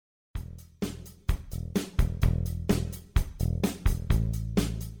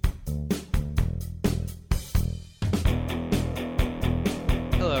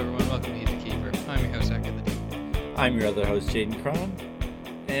I'm your other host, Jaden Cron,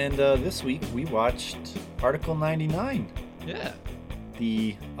 and this week we watched Article 99, Yeah.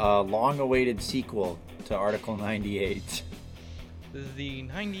 the long-awaited sequel to Article 98 This is the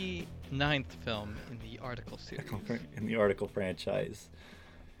 99th film in the Article series. in the Article franchise.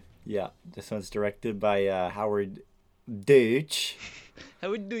 Yeah, this one's directed by Howard Deutsch.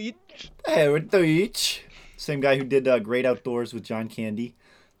 Howard Deutsch. Howard Deutsch. Same guy who did Great Outdoors with John Candy.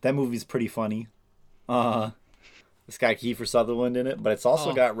 That movie's pretty funny. It's got Kiefer Sutherland in it, but it's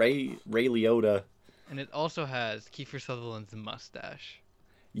also got Ray Liotta. And it also has Kiefer Sutherland's mustache.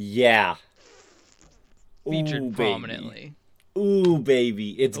 Yeah. Featured Ooh, prominently. Baby. Ooh,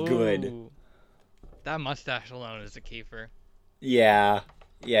 baby. It's good. Ooh. That mustache alone is a Kiefer. Yeah.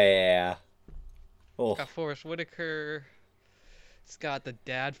 Oh. It's got Forrest Whitaker. It's got the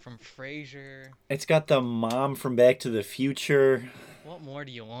dad from Frasier. It's got the mom from Back to the Future. What more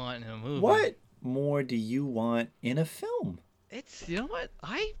do you want in a movie? What more do you want in a film? You know what?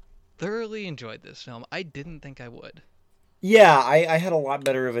 I thoroughly enjoyed this film. I didn't think I would. Yeah, I had a lot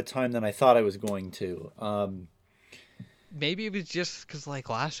better of a time than I thought I was going to. Maybe it was just because, like,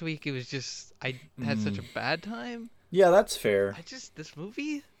 last week it was just, I had such a bad time. Yeah, that's fair. This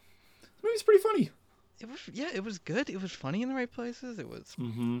movie, This movie's pretty funny. it was good. It was funny in the right places. It was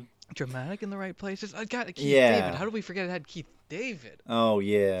dramatic in the right places. I got Keith Yeah. David. How do we forget it had Keith David? Oh,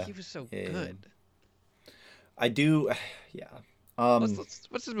 yeah. He was so Yeah. good. I do, yeah. What's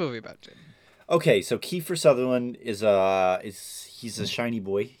this movie about, Jim? Okay, so Kiefer Sutherland he's a shiny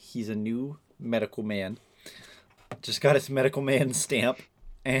boy. He's a new medical man. Just got his medical man stamp,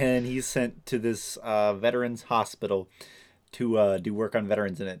 and he's sent to this veterans hospital to do work on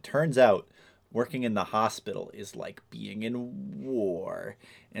veterans. And it turns out working in the hospital is like being in war.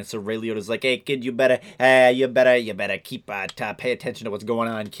 And so Ray Liotta's like, "Hey kid, you better keep pay attention to what's going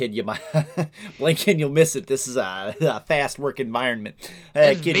on, kid. You might blink and you'll miss it. This is a fast work environment. Hey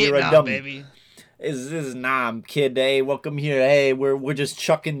This is kid, you're a Vietnam, dummy. baby. This is Nam, kid. Hey, welcome here. Hey, we're just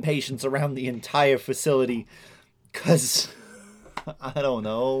chucking patients around the entire facility, 'cause I don't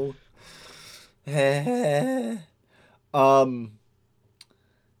know."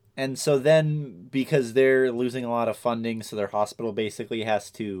 And so then, because they're losing a lot of funding, so their hospital basically has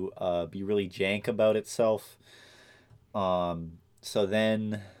to be really jank about itself. So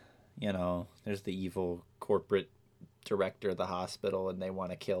then, there's the evil corporate director of the hospital, and they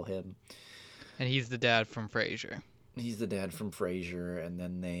want to kill him. And he's the dad from Frasier. He's the dad from Frasier, and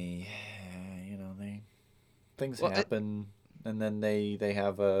then things happen, and then they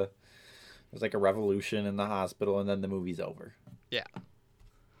have there's like a revolution in the hospital, and then the movie's over. Yeah.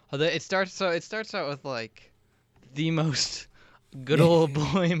 It starts out with like the most good old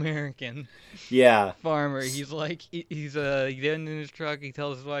boy American Yeah. farmer. He's like he's getting in his truck. He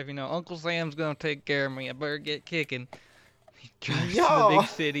tells his wife, Uncle Sam's gonna take care of me. I better get kicking. He drives to the big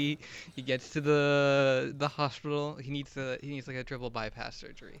city. He gets to the hospital. He needs like a triple bypass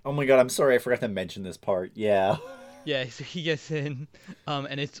surgery. Oh my god, I'm sorry, I forgot to mention this part. Yeah. Yeah, so he gets in,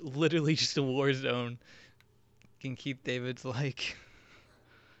 and it's literally just a war zone. And Keith David's like,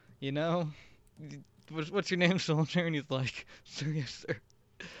 what's your name, soldier? And he's like, "Sir, yes, sir."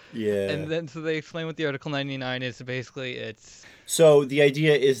 Yeah. And then so they explain what the Article 99 is. So basically, it's So the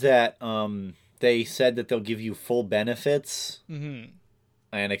idea is that they said that they'll give you full benefits and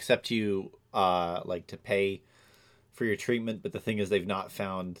accept you to pay for your treatment, but the thing is they've not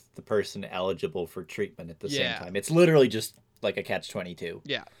found the person eligible for treatment at the same time. It's literally just like a catch-22.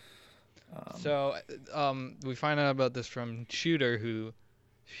 Yeah. So we find out about this from Shooter, who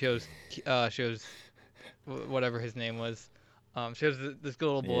shows whatever his name was, shows this good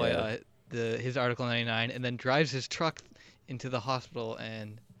old boy his Article 99, and then drives his truck into the hospital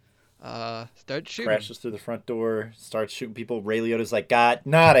and starts shooting. Crashes through the front door, starts shooting people. Ray Liotta's like, "God,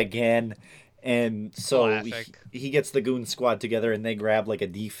 not again." And so he gets the goon squad together, and they grab like a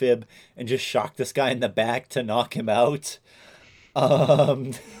defib and just shock this guy in the back to knock him out.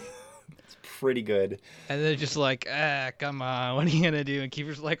 It's pretty good. And they're just like, come on, what are you gonna do? And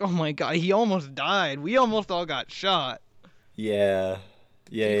Kiefer's like, "Oh my god, he almost died. We almost all got shot." Yeah.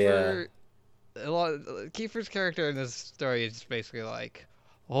 Kiefer's character in this story is just basically like,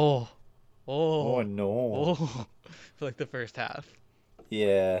 oh no. for like the first half.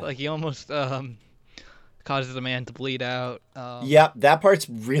 Yeah. Like he almost causes a man to bleed out. Yeah, that part's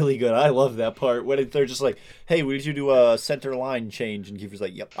really good. I love that part when they're just like, "Hey, we need you to do a center line change," and Kiefer's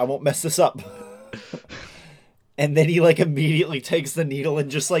like, "Yep, I won't mess this up." And then he like immediately takes the needle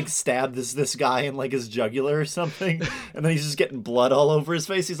and just like stabs this guy in like his jugular or something, and then he's just getting blood all over his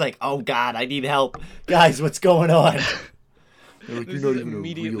face. He's like, "Oh God, I need help, guys! What's going on?" Like, this is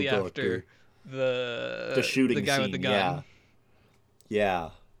immediately after the shooting the guy scene. with the gun. Yeah,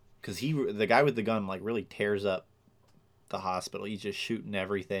 because the guy with the gun like really tears up the hospital. He's just shooting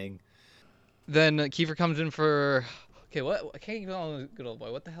everything. Then Kiefer comes in for what? I can't even call him a good old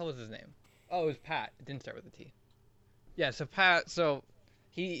boy. What the hell was his name? Oh, it was Pat. It didn't start with a T. Yeah, so Pat. So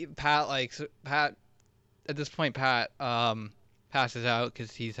Pat. At this point, Pat passes out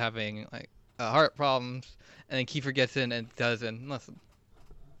because he's having like heart problems, and then Kiefer gets in and doesn't. Listen,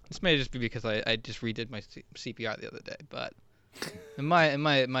 this may just be because I just redid my CPR the other day, but in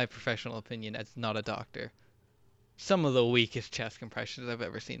my professional opinion, as not a doctor, some of the weakest chest compressions I've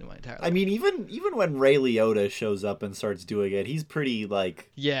ever seen in my entire life. I mean, even when Ray Liotta shows up and starts doing it, he's pretty like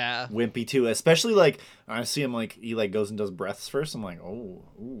wimpy too. Especially like I see him like he like goes and does breaths first. I'm like,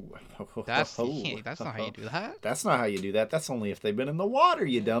 that's not how you do that. That's not how you do that. That's only if they've been in the water,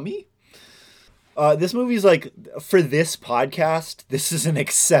 you dummy. This movie's like, for this podcast, this is an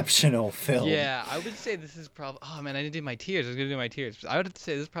exceptional film. Yeah, I would say this is probably. Oh man, I didn't do my tiers. I was gonna do my tiers. I would have to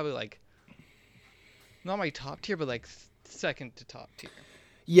say this is probably like, not my top tier, but like second to top tier.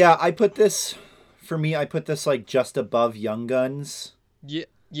 Yeah, I put this like just above Young Guns.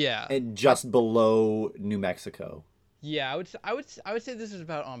 Yeah. And just below New Mexico. Yeah, I would say this is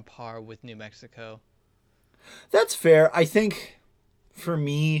about on par with New Mexico. That's fair. I think for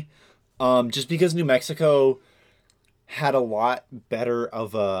me, just because New Mexico had a lot better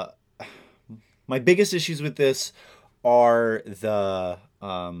of a... My biggest issues with this are the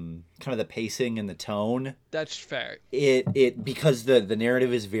kind of the pacing and the tone. That's fair. It because the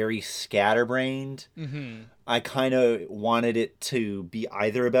narrative is very scatterbrained. Mm-hmm. I kind of wanted it to be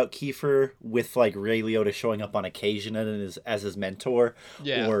either about Kiefer with like Ray Liotta showing up on occasion as his mentor,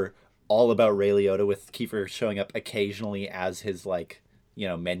 or all about Ray Liotta with Kiefer showing up occasionally as his like,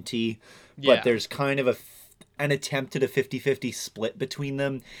 mentee. But there's kind of an attempt at a 50-50 split between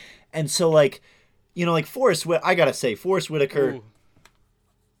them. And so like, like I gotta say, Forrest Whitaker,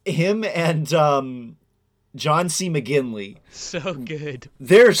 him and John C. McGinley. So good.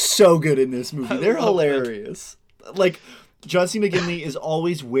 They're so good in this movie. They're hilarious. Like, John C. McGinley is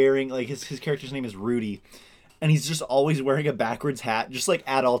always wearing, like, his character's name is Rudy, and he's just always wearing a backwards hat, just, like,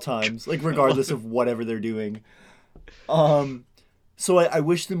 at all times, like, regardless of whatever they're doing. So I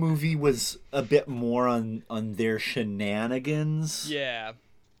wish the movie was a bit more on their shenanigans. Yeah.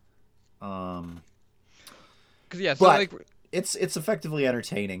 But like, it's effectively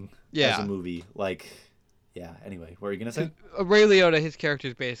entertaining as a movie. Like, yeah. Anyway, what were you gonna say? Ray Liotta, his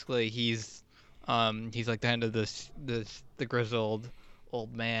character's basically he's like the end of the grizzled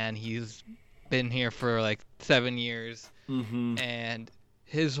old man. He's been here for like 7 years, and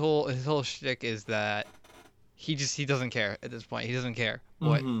his whole shtick is that he doesn't care at this point. He doesn't care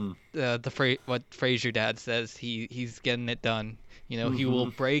what what Frasier dad says. He's getting it done. He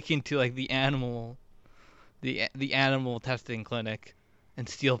will break into like the animal testing clinic and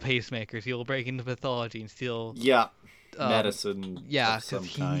steal pacemakers. He will break into pathology and steal medicine of some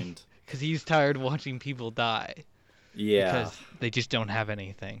kind. Because he's tired of watching people die. Yeah. Because they just don't have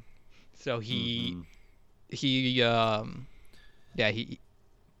anything. So he's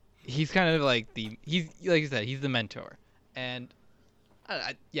kind of like he's like you said, he's the mentor. And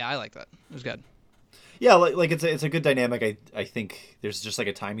I like that. It was good. Yeah, like it's a good dynamic. I think there's just like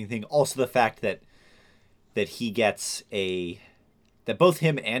a timing thing. Also the fact that he gets that both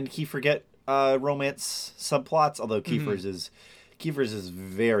him and Kiefer get romance subplots, although Kiefer's is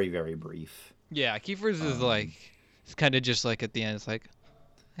very, very brief. Yeah, Kiefer's is like, it's kind of just like at the end, it's like,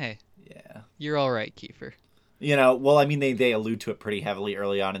 hey, you're all right, Kiefer. Well, I mean, they allude to it pretty heavily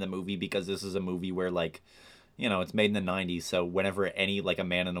early on in the movie because this is a movie where like, it's made in the 90s, so whenever any like a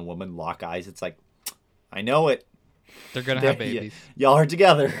man and a woman lock eyes, it's like, I know it. They're gonna have babies. Y'all are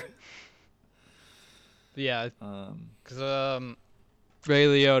together. Yeah, because Ray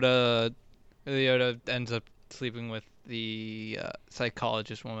Liotta ends up sleeping with the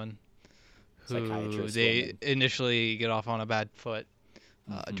psychologist woman, who they initially get off on a bad foot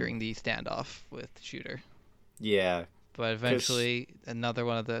during the standoff with Shooter. Yeah, but eventually another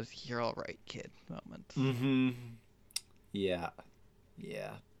one of those "you're all right, kid" moments. Yeah.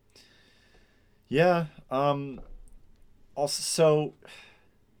 Also, so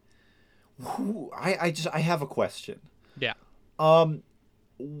I have a question. Yeah.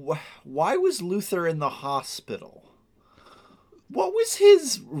 Why was Luther in the hospital? What was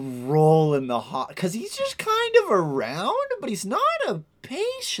his role in the because he's just kind of around, but he's not a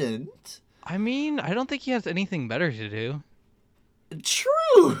patient. I mean, I don't think he has anything better to do.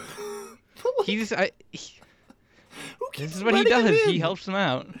 True. This is what he does. He helps them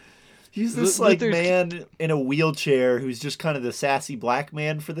out. He's this man in a wheelchair who's just kind of the sassy black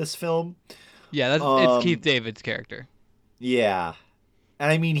man for this film. Yeah, it's Keith David's character. Yeah,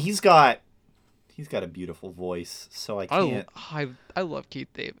 and I mean he's got a beautiful voice, so I can't. I love Keith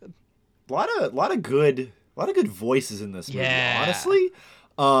David. A lot of good voices in this movie. Yeah. Honestly,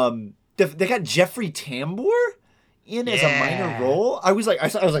 they got Jeffrey Tambor in as a minor role. I was like,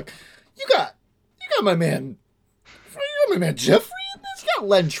 you got my man, Jeffrey in this. You got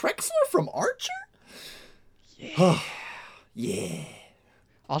Len Trexler from Archer. Yeah. Yeah.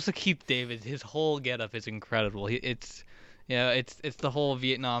 Also, Keith David, his whole getup is incredible. It's the whole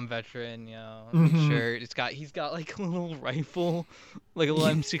Vietnam veteran, shirt. He's got like a little rifle, like a little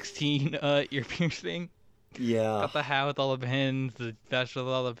M16 ear piercing. Yeah. Got the hat with all the pins, the vest with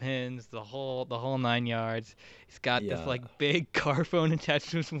all the pins, the whole 9 yards. He's got this like big car phone attached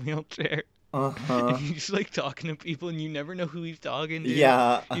to his wheelchair. And he's like talking to people, and you never know who he's talking to.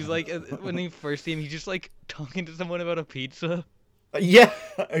 Yeah. He's like, when you first see him, he's just like talking to someone about a pizza. Yeah.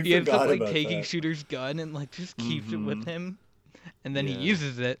 He ends up like taking Shooter's gun and like just keeps it with him, and then he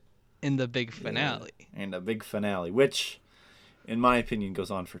uses it in the big finale. And the big finale, which, in my opinion,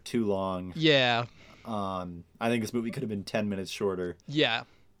 goes on for too long. Yeah. I think this movie could have been 10 minutes shorter. Yeah,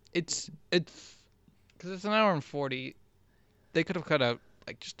 it's because it's an hour and 40. They could have cut out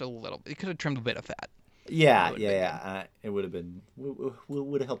like just a little. They could have trimmed a bit of fat. Yeah. It would have been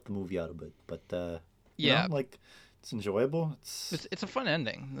would have helped the movie out a bit, but you know, like it's enjoyable. It's a fun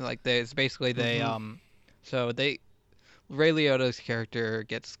ending. Like it's basically so Ray Liotta's character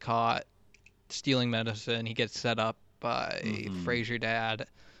gets caught stealing medicine. He gets set up by Frasier Dad.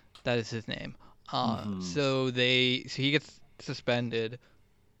 That is his name. So he gets suspended.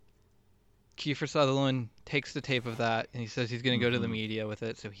 Kiefer Sutherland takes the tape of that and he says he's going to go to the media with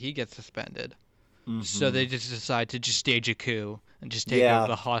it, so he gets suspended. So they just decide to just stage a coup and just take over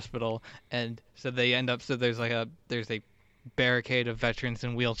the hospital, and so they end up there's a barricade of veterans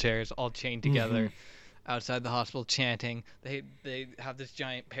in wheelchairs all chained together outside the hospital chanting. They have this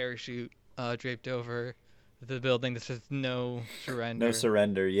giant parachute draped over the building that says "No surrender." No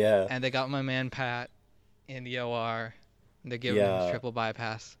surrender, yeah. And they got my man Pat in the OR. And they're giving him his triple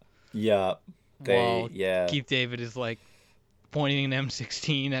bypass. Yeah. Keith David is like pointing an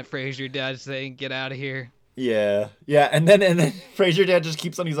M16 at Frasier Dad, saying, "Get out of here." Yeah. And then Frasier Dad just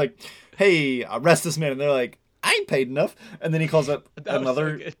keeps on. He's like, "Hey, arrest this man." And they're like, "I ain't paid enough." And then he calls up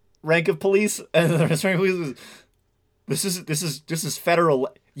another rank of police, and the rest of police is, this is federal.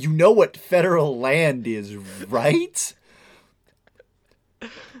 You know what federal land is, right?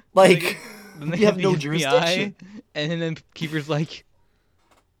 Like, you have no jurisdiction. And then Keeper's like,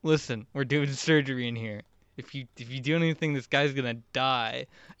 "Listen, we're doing surgery in here. If you do anything, this guy's gonna die."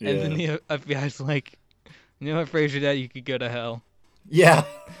 And then the FBI's like, "You know what, Frasier Dad, you could go to hell." Yeah.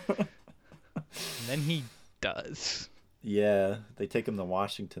 And then he does. Yeah, they take him to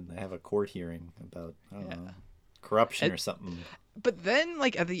Washington. They have a court hearing about corruption or something. But then,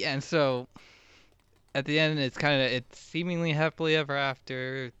 like at the end, it's seemingly happily ever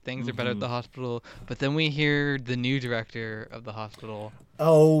after. Things are better at the hospital. But then we hear the new director of the hospital.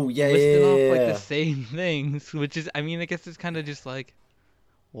 Oh listing off like the same things, which is, I mean, I guess it's kind of just like,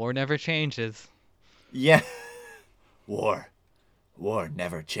 war never changes. Yeah. War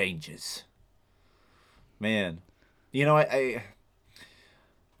never changes. Man, you know, I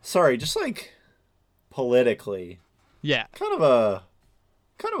sorry, just like politically. Yeah. Kind of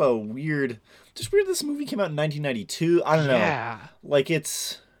a weird. Just weird. This movie came out in 1992. I don't know. Yeah. Like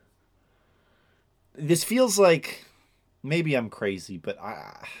this feels like, maybe I'm crazy, but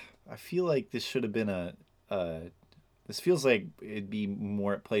I feel like this should have been this feels like it'd be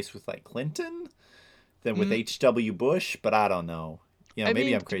more at place with like Clinton than with H.W. Bush, but I don't know. You know,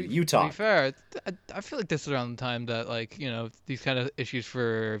 maybe I'm crazy. You talk. To be fair, I feel like this is around the time that, like, you know, these kind of issues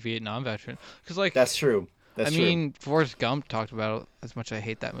for Vietnam veterans. Because, like, that's true. I mean, Forrest Gump talked about it, as much as I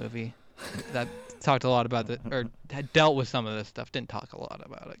hate that movie. That talked a lot about or had dealt with some of this stuff. Didn't talk a lot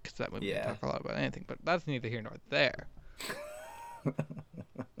about it, because that movie didn't talk a lot about anything. But that's neither here nor there.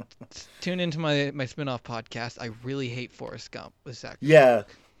 Tune into my spin-off podcast. I really hate Forrest Gump with Zach. Yeah.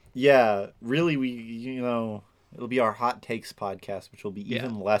 Really, it'll be our hot takes podcast, which will be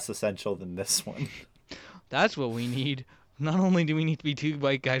even less essential than this one. That's what we need. Not only do we need to be two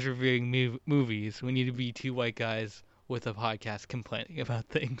white guys reviewing movies, we need to be two white guys with a podcast complaining about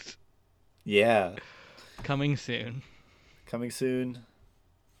things. Yeah. Coming soon. Coming soon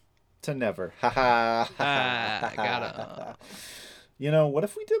to never. Ha ha. Gotta. You know, what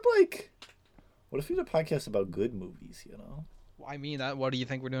if we did a podcast about good movies, you know? Well, I mean, what do you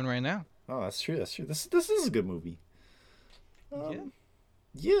think we're doing right now? Oh, that's true. This is a good movie.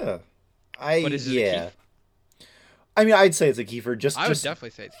 Yeah. What is it? I mean, I'd say it's a Kiefer I would just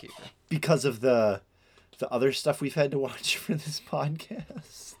definitely say it's Kiefer. because of the other stuff we've had to watch for this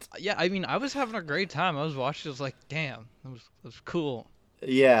podcast. Yeah, I mean, I was having a great time. I was watching. I was like, damn, that was cool.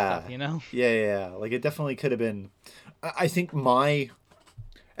 Yeah. Stuff, you know? Yeah. Like, it definitely could have been. I think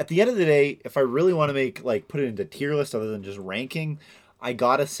at the end of the day, if I really want to make, like, put it into tier list other than just ranking, I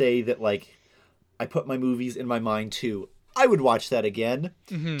gotta say that, like, I put my movies in my mind to, I would watch that again,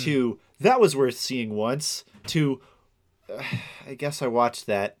 to, that was worth seeing once, to, I guess I watched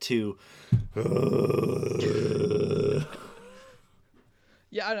that, to,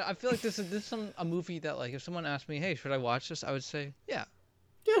 Yeah, I feel like this is a movie that, like, if someone asked me, hey, should I watch this? I would say, yeah,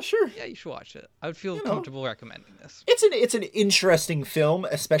 sure. yeah, you should watch it. I would feel know. comfortable recommending this. It's an interesting film,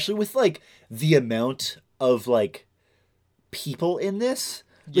 especially with, like, the amount of, like, people in this.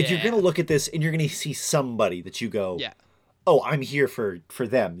 Like, you're gonna look at this and you're gonna see somebody that you go, Yeah. oh, I'm here for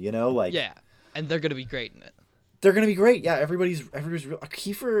them, you know? Like, Yeah, and they're gonna be great in it. they're gonna be great. Yeah, everybody's real.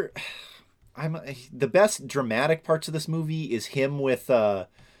 Kiefer, the best dramatic parts of this movie is him with the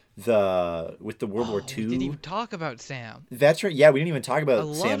World War II. We didn't even talk about Sam. Veteran. Yeah, we didn't even talk about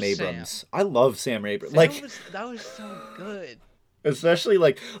I Sam love Abrams. Sam. I love Sam Abrams. Sam Like, that was so good. especially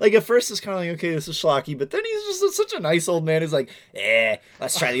like at first it's kind of like, okay, this is schlocky, but then he's just such a nice old man who's like,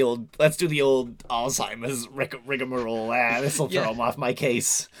 let's do the old Alzheimer's rigmarole. This will throw him off my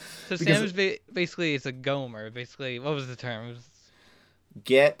case. So Because Sam is basically it's a Gomer. Basically, what was the term? It was...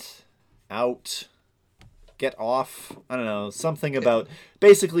 get out, get off. I don't know, something about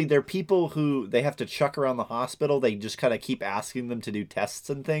basically they're people who they have to chuck around the hospital. They just kind of keep asking them to do tests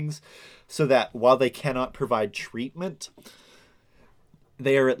and things, so that while they cannot provide treatment,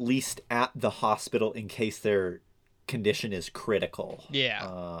 they are at least at the hospital in case their condition is critical.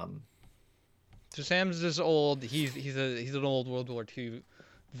 Yeah. So Sam's this old. He's an old World War II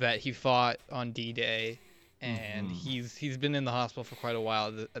vet. He fought on D-Day, and he's been in the hospital for quite a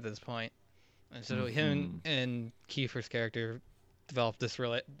while at this point. And so him and Kiefer's character developed a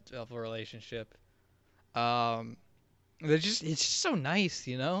relationship. It's just so nice,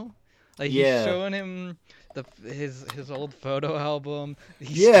 you know. Like, he's showing him his old photo album.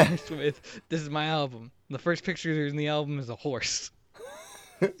 He starts with, "This is my album." The first picture in the album is a horse.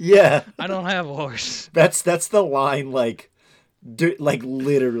 Yeah. I don't have a horse. That's the line, like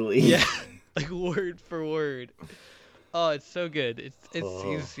literally. Yeah, like word for word. Oh, it's so good.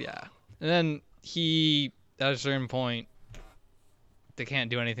 He's yeah. And then at a certain point, they can't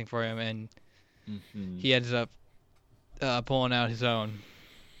do anything for him, and he ends up pulling out his own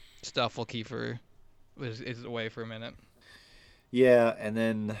stuff while Kiefer is away for a minute. Yeah, and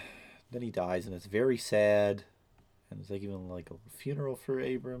then he dies, and it's very sad. And it's like even like a funeral for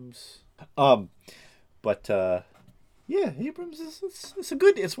Abrams. But yeah, Abrams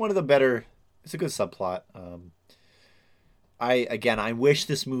it's one of the better. It's a good subplot. I wish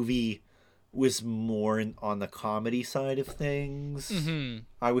this movie was more on the comedy side of things.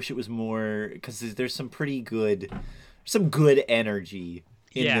 I wish it was more, because there's some good energy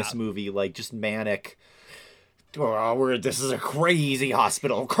in this movie, like just manic. Oh, this is a crazy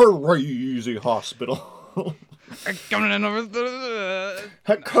hospital. A crazy hospital.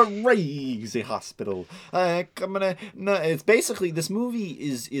 It's basically, this movie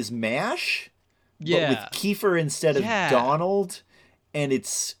is MASH, but with Kiefer instead of Donald, and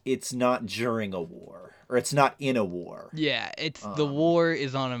it's not during a war, or it's not in a war. Yeah, it's the war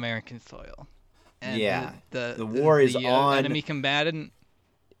is on American soil. And the war is on enemy combatant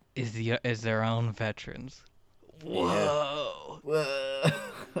is their own veterans. Whoa. Whoa.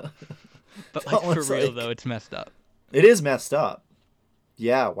 But like, for real though, it's messed up. It is messed up.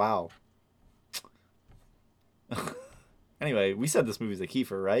 Yeah, wow. Anyway, we said this movie's a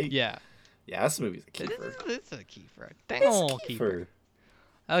Kiefer, right? Yeah. Yeah, this movie's a Kiefer. It's a Kiefer. Dang old Kiefer.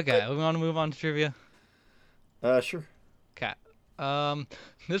 Okay, we want to move on to trivia? Sure. Okay.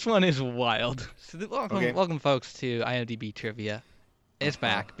 This one is wild. So welcome folks to IMDb Trivia. It's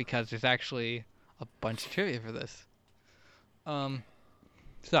back because there's actually a bunch of trivia for this.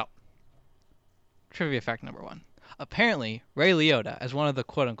 So, trivia fact number 1. Apparently, Ray Liotta, as one of the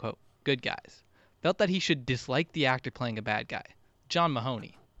quote-unquote good guys, felt that he should dislike the actor playing a bad guy, John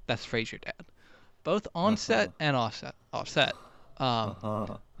Mahoney. That's Frasier dad. Both on set and offset.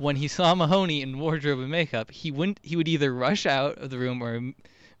 When he saw Mahoney in wardrobe and makeup, he would either rush out of the room or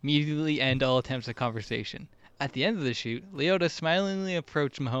immediately end all attempts at conversation. At the end of the shoot, Liotta smilingly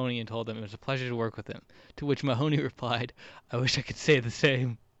approached Mahoney and told him it was a pleasure to work with him, to which Mahoney replied, "I wish I could say the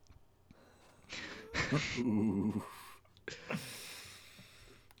same."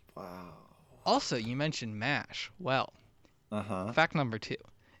 Wow. Also, you mentioned MASH. Well, fact number 2.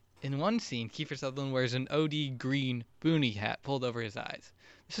 In one scene, Kiefer Sutherland wears an OD green boonie hat pulled over his eyes.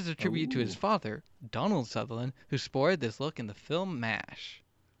 This is a tribute to his father, Donald Sutherland, who sported this look in the film MASH.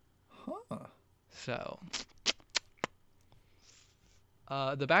 Huh. So,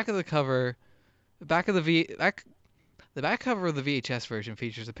 the back of the cover, the back cover of the VHS version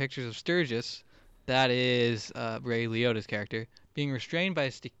features the pictures of Sturgis, that is Ray Liotta's character, being restrained by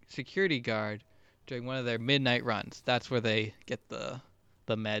a security guard during one of their midnight runs. That's where they get the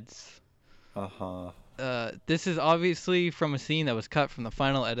meds. Uh-huh. This is obviously from a scene that was cut from the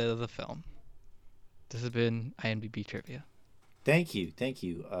final edit of the film. This has been IMDb Trivia. Thank you,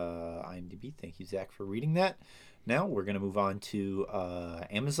 IMDb. Thank you, Zach, for reading that. Now we're gonna move on to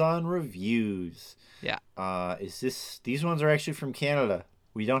Amazon reviews. Yeah. These ones are actually from Canada.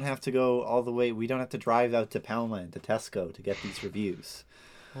 We don't have to go all the way. We don't have to drive out to Poundland, to Tesco, to get these reviews.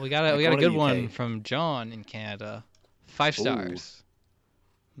 We got a good one from John in Canada. 5 stars.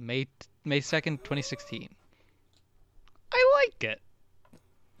 May 2nd, 2016. I like it.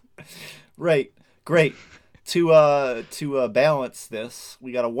 Right. Great. To balance this,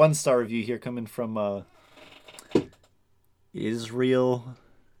 we got a 1-star review here coming from Israel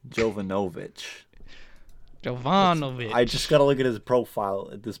Jovanovic. I just gotta look at his profile.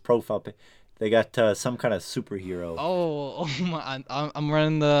 This profile, they got some kind of superhero. Oh my! I'm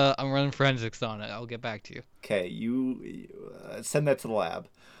running forensics on it. I'll get back to you. Okay, you send that to the lab.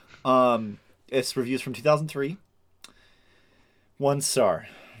 This review's from 2003. 1 star.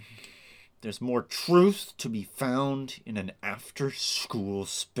 There's more truth to be found in an after-school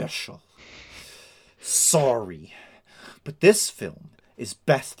special. Sorry, but this film is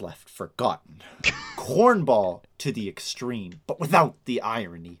best left forgotten. Cornball to the extreme, but without the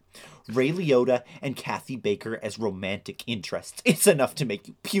irony. Ray Liotta and Kathy Baker as romantic interests. It's enough to make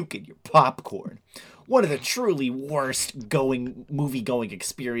you puke in your popcorn. One of the truly worst movie-going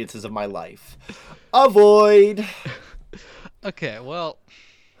experiences of my life. Avoid! Okay, well,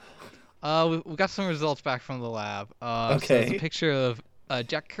 we got some results back from the lab. Okay. So there's a picture of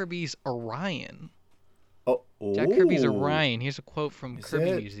Jack Kirby's Orion. Oh. Jack Kirby's Orion. Here's a quote from Is Kirby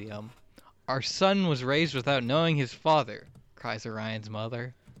it? Museum. Our son was raised without knowing his father, cries Orion's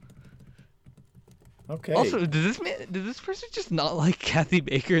mother. Okay. Also, does this person just not like Kathy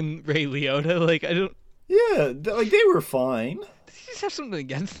Baker and Ray Liotta? Like, I don't... Yeah, they were fine. Does he just have something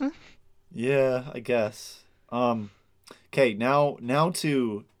against them? Yeah, I guess. Okay, now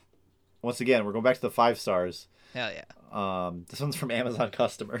to... Once again, we're going back to the 5 stars. Hell yeah. This one's from Amazon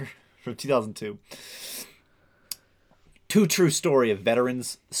Customer from 2002. Too true story of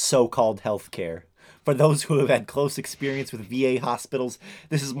veterans' so-called healthcare. For those who have had close experience with VA hospitals,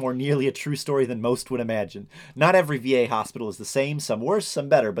 this is more nearly a true story than most would imagine. Not every VA hospital is the same, some worse, some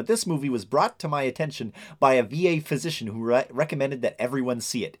better, but this movie was brought to my attention by a VA physician who recommended that everyone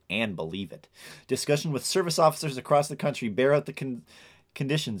see it and believe it. Discussion with service officers across the country bear out the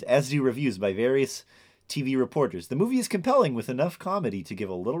conditions, as do reviews by various TV reporters. The movie is compelling with enough comedy to give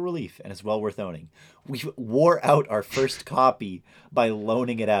a little relief and is well worth owning. We wore out our first copy by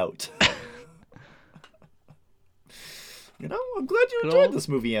loaning it out. You know, I'm glad you enjoyed this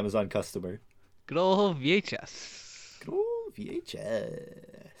movie, Amazon Customer. Good old VHS. Good old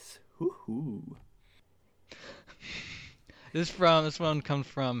VHS. Hoo-hoo. This one comes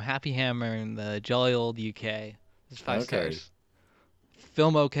from Happy Hammer in the jolly old UK. This is 5 stars.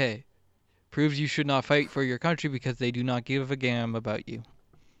 Film okay. Proves you should not fight for your country because they do not give a damn about you.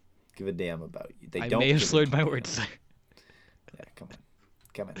 Give a damn about you. I may have slurred my words. Yeah, come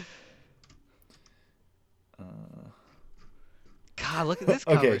on. God, look at this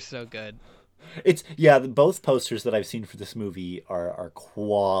cover. Okay. So good. Both posters that I've seen for this movie are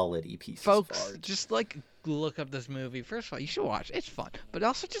quality pieces of Folks, art. just look up this movie. First of all, you should watch it. It's fun. But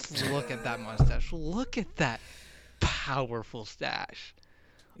also just look at that mustache. Look at that powerful stash.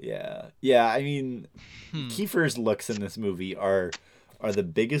 Yeah. I mean, Kiefer's looks in this movie are the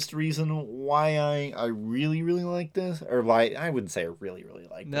biggest reason why I really, really like this. Or why I wouldn't say I really, really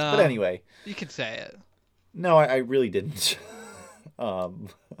like this. But anyway. You could say it. No, I really didn't.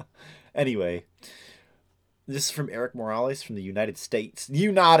 Anyway. This is from Eric Morales from the United States.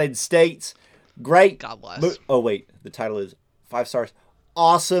 United States! Great! God bless. Oh, wait. The title is 5 stars.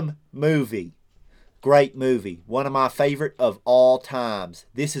 Awesome movie. Great movie. One of my favorite of all times.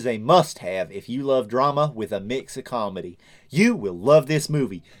 This is a must-have if you love drama with a mix of comedy. You will love this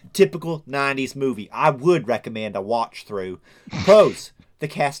movie. Typical 90s movie. I would recommend a watch-through. Pros. The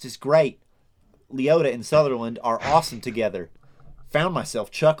cast is great. Liotta and Sutherland are awesome together. Found myself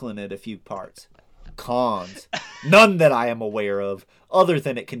chuckling at a few parts. Cons. None that I am aware of, other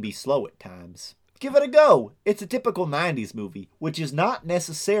than it can be slow at times. give it a go. It's a typical 90s movie, which is not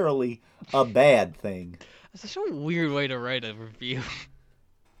necessarily a bad thing. That's such a weird way to write a review.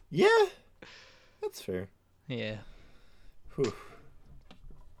 Yeah, that's fair. Yeah. Whew.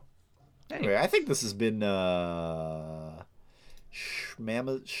 Anyway, I think this has been Jeff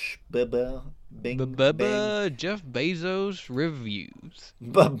Bezos reviews.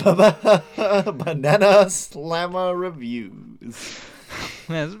 Banana Slammer reviews.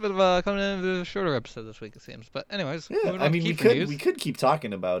 Yeah, it's a bit of a coming into a shorter episode this week, it seems. But anyways, yeah, I mean, we could keep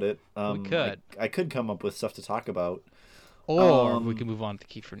talking about it. We could. I could come up with stuff to talk about. Or we can move on to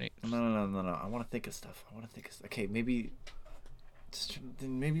Kiefer News. No. I want to think of stuff. Okay, maybe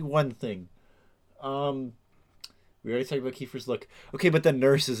one thing. We already talked about Kiefer's look. Okay, but the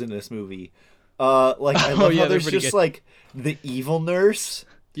nurses in this movie. I love how there's just good. The evil nurse.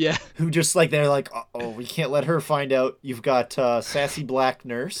 Yeah. Who just they're like, oh, we can't let her find out. You've got sassy black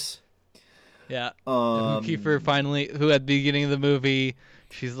nurse. Yeah. Kiefer finally, who at the beginning of the movie,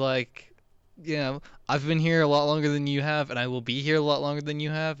 she's like, I've been here a lot longer than you have, and I will be here a lot longer than you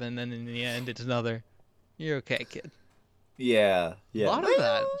have, and then in the end, it's another, you're okay, kid. Yeah. A lot of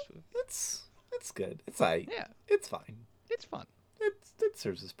that. It's good. It's yeah. It's fine. It's fun. It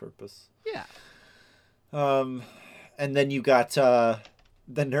serves its purpose. Yeah. And then you got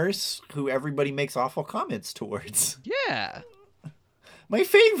the nurse who everybody makes awful comments towards. Yeah. My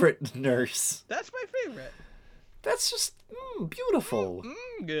favorite nurse. That's my favorite. That's just beautiful.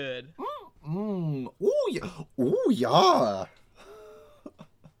 Good. Ooh, yeah. Ooh, yeah.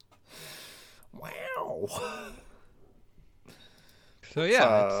 Wow. So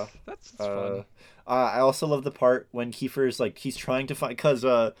yeah, that's fun. I also love the part when Kiefer's he's trying to find, because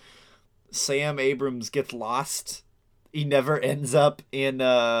Sam Abrams gets lost. He never ends up in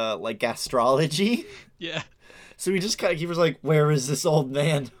astrology. Yeah. So he just Kiefer's like, where is this old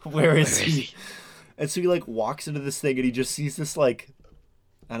man? Where is he? And so he walks into this thing and he just sees this I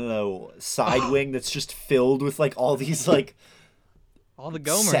don't know, side wing that's just filled with all these all the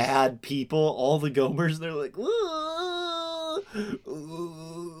Gomers. Sad people, all the Gomers. They're like, no.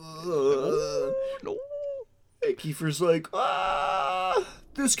 And Kiefer's like,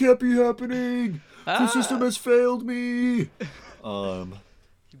 this can't be happening. The system has failed me. He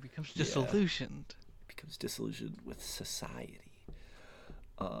becomes disillusioned. He becomes disillusioned with society.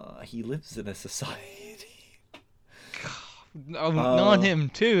 He lives in a society. Not him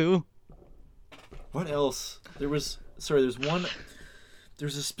too. What else? There's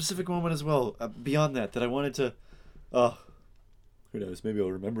a specific moment as well beyond that I wanted to. Who knows? Maybe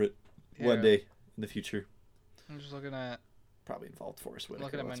I'll remember it one day in the future. I'm just looking at. Probably involved Forrest Whitaker.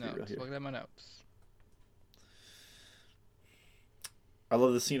 Looking at my notes. I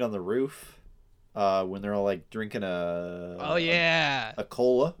love the scene on the roof when they're all drinking a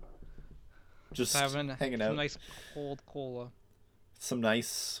cola. Just hanging out. Some nice cold cola. Some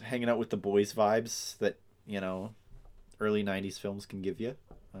nice hanging out with the boys vibes that, early 90s films can give you.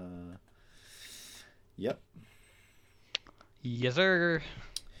 Yep. Yes, sir.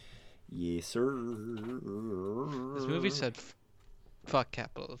 Yes, sir. This movie said, fuck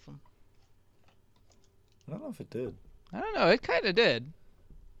capitalism. I don't know if it did. I don't know. It kind of did.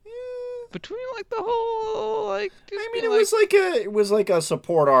 Between the whole it was like a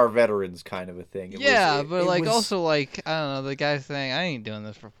support our veterans kind of a thing. Also I don't know, the guy saying I ain't doing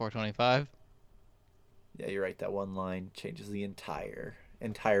this for $4.25. Yeah, you're right. That one line changes the entire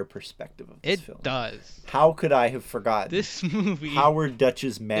perspective of this film. It does. How could I have forgotten? This movie Howard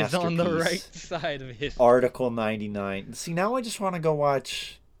Dutch's masterpiece is on the right side of history. Article 99. See, now I just want to go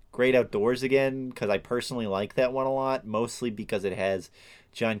watch Great Outdoors again because I personally like that one a lot, mostly because it has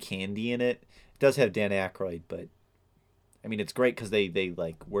John Candy in it. It does have Dan Aykroyd, but I mean it's great because they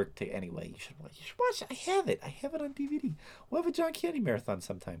work to anyway. You should watch it. I have it on DVD. We'll have a John Candy marathon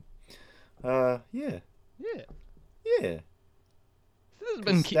sometime. Yeah.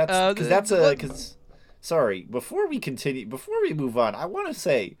 Sorry, before we move on, I want to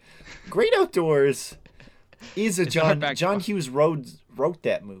say Great Outdoors is a John Hughes wrote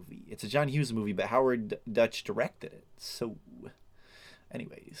that movie. It's a John Hughes movie, but Howard Dutch directed it. So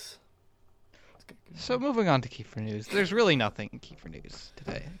anyways. So moving on to Kiefer News. There's really nothing in Kiefer News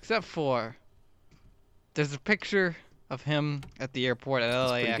today, except for there's a picture of him at the airport at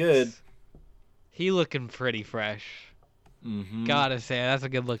LAX. Pretty good. He looking pretty fresh. Mm-hmm. Gotta say, that's a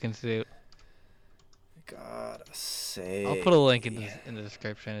good looking suit. Gotta say. I'll put a link in the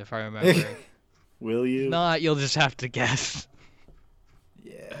description if I remember. Will you? If not, you'll just have to guess.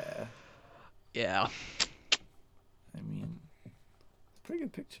 Yeah. Yeah. I mean, it's a pretty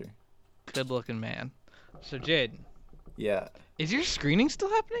good picture. Good looking man. So, Jade. Yeah. Is your screening still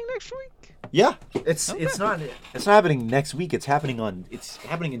happening next week? Yeah, it's not happening next week. It's happening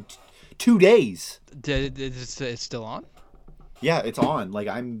in 2 days. It's still on? Yeah, it's on. Like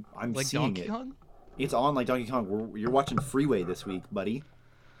I'm Like seeing Donkey it. Kong? It's on like Donkey Kong. You're watching Freeway this week, buddy.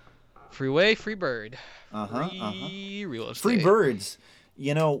 Freeway, Freebird. Free Real estate. Free Birds.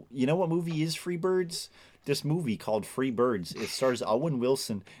 You know what movie is Free Birds? This movie called Free Birds. It stars Owen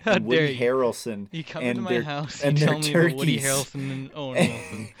Wilson How and dare Woody you. Harrelson. You come and into my their, house and and their tell me turkeys. about Woody Harrelson and Owen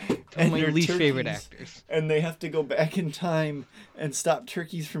Wilson. Two of And my their least favorite turkeys. actors. And they have to go back in time and stop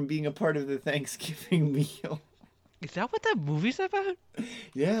turkeys from being a part of the Thanksgiving meal. Is that what that movie's about?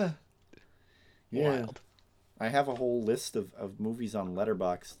 Yeah. Wild. I have a whole list of movies on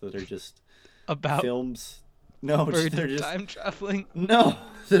Letterboxd that are just About films. No, birds they're of just time traveling. no.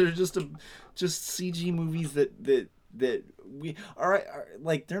 They're just CG movies that we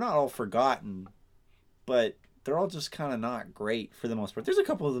like. They're not all forgotten, but they're all just kind of not great for the most part. There's a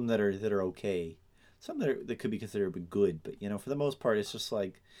couple of them that are okay. Some that could be considered good, but for the most part, it's just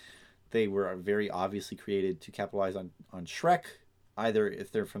like they were very obviously created to capitalize on Shrek, either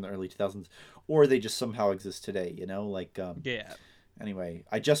if they're from the early 2000s or they just somehow exist today. Yeah. Anyway,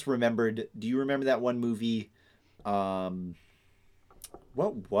 I just remembered. Do you remember that one movie? What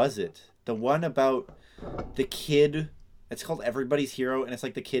was it? The one about the kid. It's called Everybody's Hero, and it's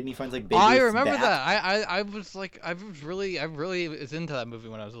like the kid and he finds like Baby I Ruth's remember bat. that. I really was into that movie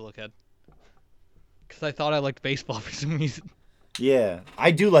when I was a little kid. Because I thought I liked baseball for some reason. Yeah,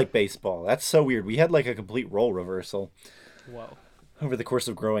 I do like baseball. That's so weird. We had like a complete role reversal Whoa. over the course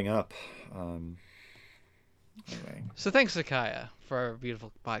of growing up. Anyway. So thanks to Kaya for our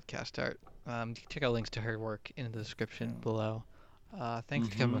beautiful podcast art. You can check out links to her work in the description below. Thanks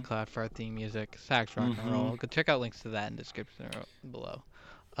to Kevin MacLeod for our theme music, Sax Rock and Roll. Go check out links to that in the description below.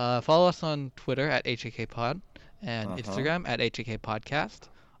 Follow us on Twitter at HAKPod and Instagram at HAKPodcast.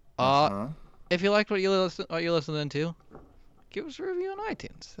 If you liked what you're listening to, give us a review on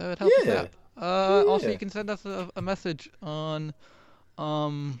iTunes. That would help us out. Also, you can send us a message on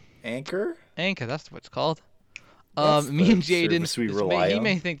Anchor. That's what it's called. That's Me the and Jaden, service we rely he on.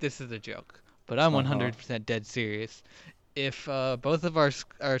 may think this is a joke, but I'm 100% dead serious. If both of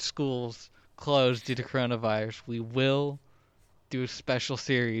our schools close due to coronavirus, we will do a special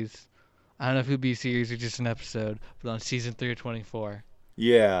series. I don't know if it'll be a series or just an episode, but on season 3 of 24.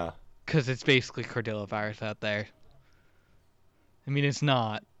 Yeah. Because it's basically Cordilla virus out there. I mean, it's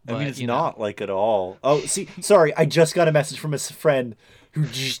not. But, I mean, it's not like at all. Oh, see, sorry, I just got a message from a friend who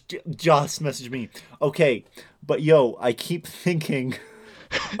just messaged me. Okay, but yo, I keep thinking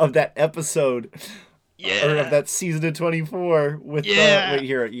of that episode. Or of that season of 24 with wait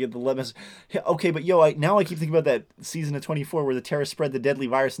here, you get the message. Okay, but yo, now I keep thinking about that season of 24 where the terrorists spread the deadly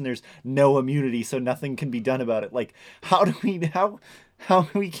virus and there's no immunity, so nothing can be done about it. Like, how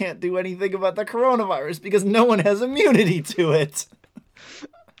we can't do anything about the coronavirus because no one has immunity to it.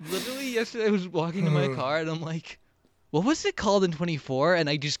 Literally yesterday I was walking to my car and I'm like, what was it called in 24? And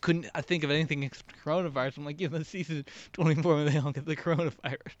I just couldn't think of anything except coronavirus. I'm like, yeah, the season 24 when they all get the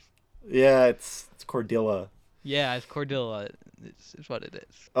coronavirus. Yeah, it's Cordilla. Yeah, it's Cordilla. It's what it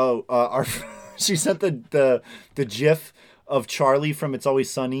is. Oh, she sent the GIF of Charlie from It's Always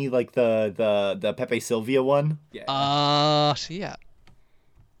Sunny, like the Pepe Sylvia one. Yeah. So yeah.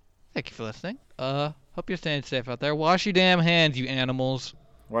 Thank you for listening. Hope you're staying safe out there. Wash your damn hands, you animals.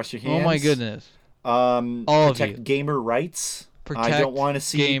 Wash your hands. Oh my goodness. All protect of you. Gamer rights. Protect I don't want to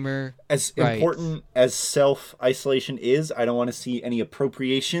see gamer as rights. Important as self-isolation is. I don't want to see any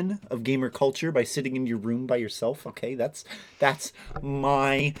appropriation of gamer culture by sitting in your room by yourself. Okay, that's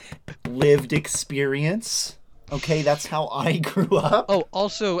my lived experience. Okay, that's how I grew up. Oh,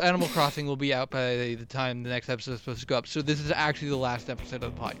 also, Animal Crossing will be out by the time the next episode is supposed to go up. So this is actually the last episode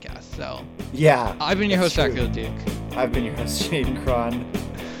of the podcast. So yeah, I've been your host, that's true. Sackville Duke. I've been your host, Shaden Cron,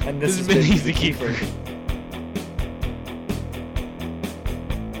 and this has been been Easy Keeper.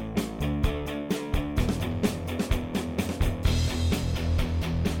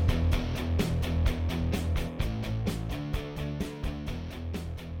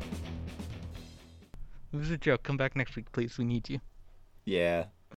 It was a joke. Come back next week, please. We need you. Yeah.